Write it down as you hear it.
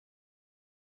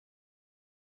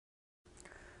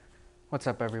What's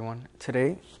up, everyone?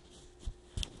 Today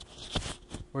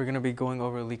we're going to be going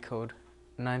over Leetcode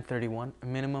 931,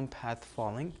 minimum path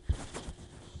falling,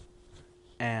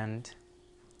 and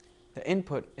the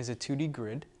input is a 2D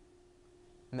grid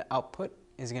and the output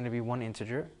is going to be one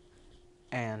integer,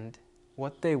 and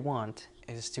what they want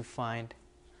is to find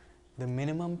the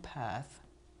minimum path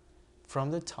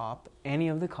from the top, any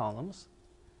of the columns,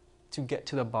 to get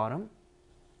to the bottom.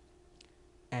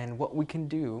 And what we can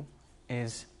do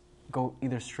is go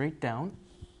either straight down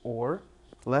or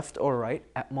left or right,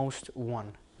 at most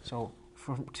 1. So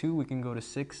from 2 we can go to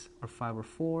 6 or 5 or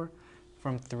 4.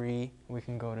 From 3 we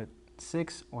can go to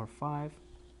 6 or 5.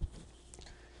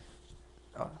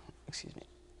 Excuse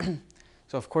me.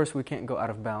 So of course we can't go out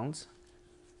of bounds.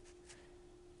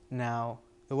 Now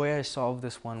the way I solved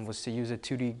this one was to use a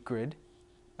 2D grid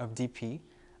of dp.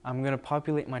 I'm going to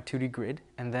populate my 2D grid,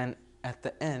 and then at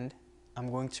the end I'm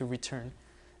going to return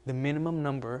the minimum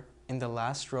number in the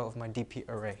last row of my dp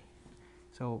array.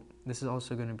 So this is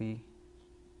also going to be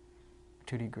a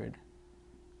 2D grid.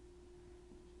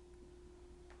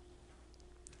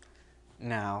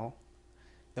 Now,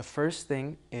 the first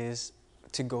thing is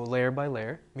to go layer by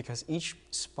layer, because each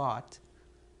spot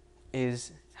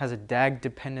has a DAG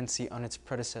dependency on its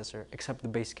predecessor, except the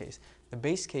base case. The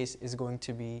base case is going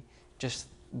to be just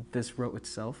this row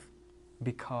itself,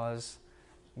 because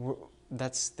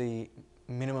that's the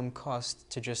minimum cost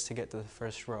to get to the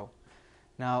first row.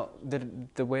 Now,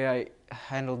 the way I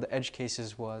handled the edge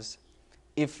cases was,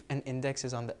 if an index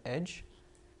is on the edge,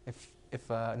 if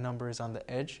a number is on the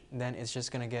edge, then it's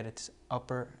just going to get its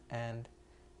upper and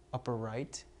upper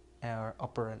right, or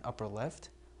upper and upper left.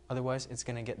 Otherwise, it's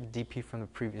going to get the dp from the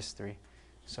previous 3.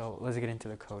 So let's get into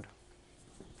the code.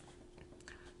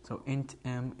 So int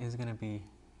m is going to be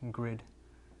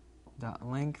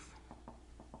grid.length.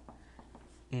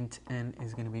 Int n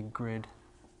is going to be grid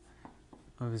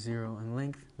of 0 and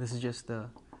length. This is just the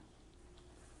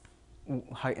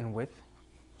height and width.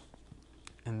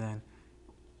 And then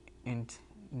int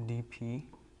dp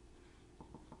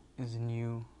is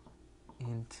new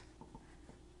int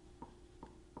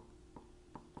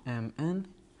mn,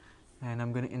 and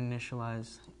I'm going to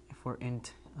initialize for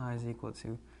int I is equal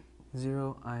to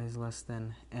 0, I is less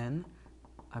than n,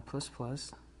 I plus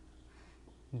plus,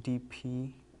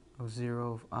 dp of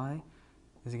 0 of I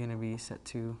is going to be set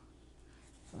to,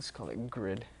 let's call it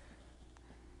grid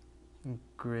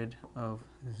of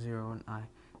 0 and I.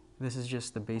 This is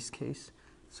just the base case.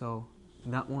 So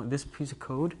that one, this piece of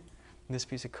code is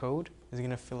going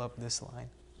to fill up this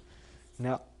line.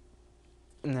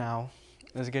 Now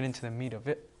let's get into the meat of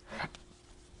it.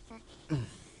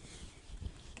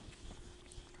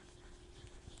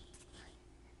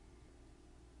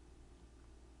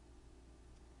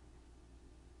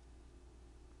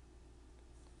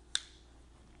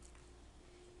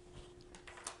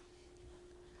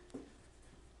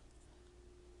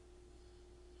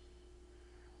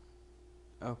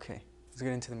 Okay, let's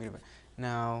get into the meat of it.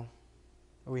 Now,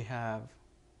 we have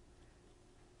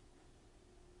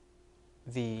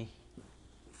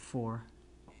for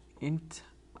int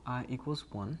I equals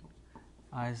 1,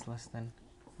 I is less than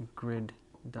grid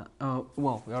dot,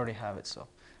 we already have it, so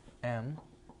m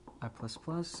I plus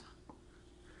plus,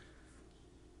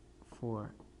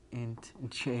 for int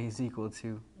j is equal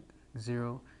to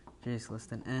 0, j is less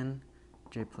than n,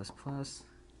 j plus plus.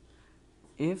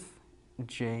 If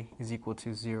j is equal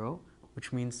to 0,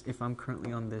 which means if I'm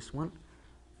currently on this one,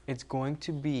 it's going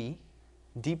to be,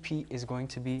 dp is going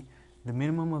to be the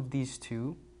minimum of these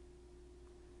two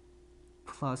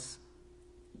plus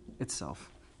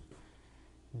itself.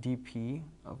 dp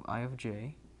of I of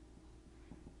j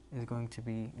is going to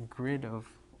be grid of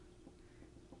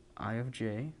I of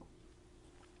j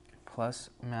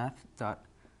plus math.min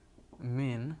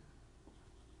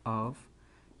of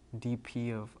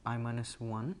dp of I minus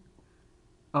 1.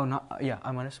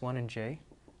 I minus 1 and j,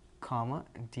 comma,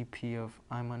 dp of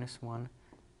I minus 1,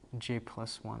 j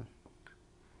plus 1.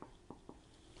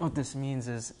 What this means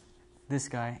is this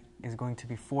guy is going to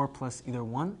be 4 plus either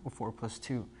 1 or 4 plus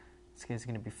 2. In this case, it's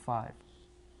going to be 5.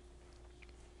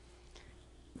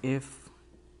 If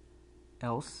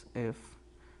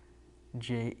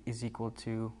j is equal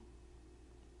to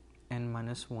n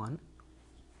minus 1,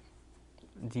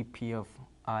 dp of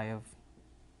I of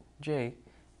j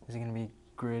is going to be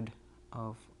grid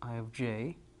of I of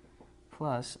j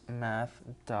plus math.min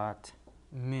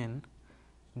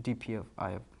dp of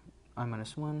I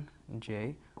minus 1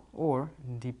 j, or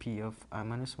dp of I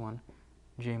minus 1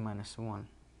 j minus 1.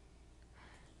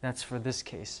 That's for this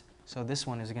case. So this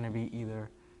one is going to be either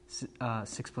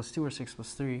 6 plus 2 or 6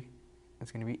 plus 3.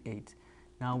 It's going to be 8.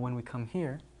 Now when we come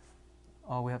here,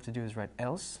 all we have to do is write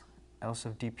else. Else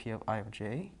of dp of I of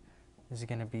j is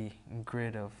going to be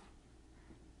grid of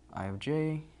I of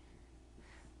j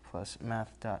plus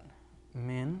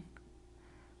math.min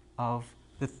of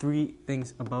the three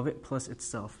things above it plus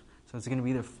itself. So it's going to be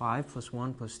either 5 plus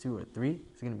 1 plus 2 or 3.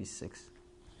 It's going to be 6.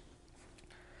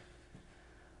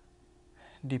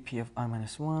 dp of I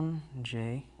minus 1,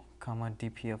 j, comma,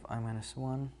 dp of I minus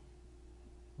 1,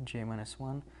 j minus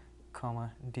 1,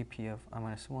 comma, dp of I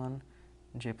minus 1,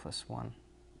 j plus 1.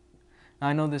 Now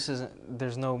I know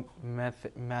there's no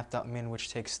math.min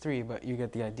which takes 3, but you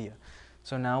get the idea.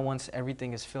 So now once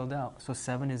everything is filled out, so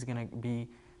 7 is going to be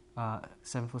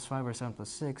 7 plus 5 or 7 plus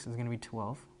 6 is going to be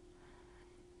 12.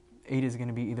 8 is going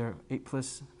to be either 8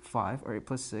 plus 5 or 8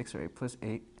 plus 6 or 8 plus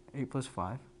 8, 8 plus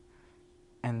 5.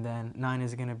 And then 9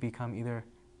 is going to become either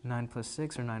 9 plus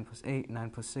 6 or 9 plus 8. 9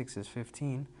 plus 6 is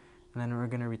 15. And then we're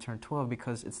going to return 12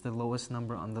 because it's the lowest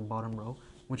number on the bottom row,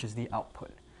 which is the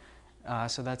output.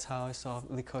 So that's how I solved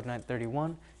Leetcode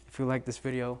 931. If you like this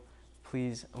video,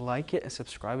 please like it and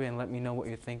subscribe it and let me know what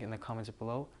you think in the comments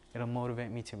below. It'll motivate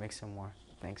me to make some more.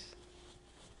 Thanks.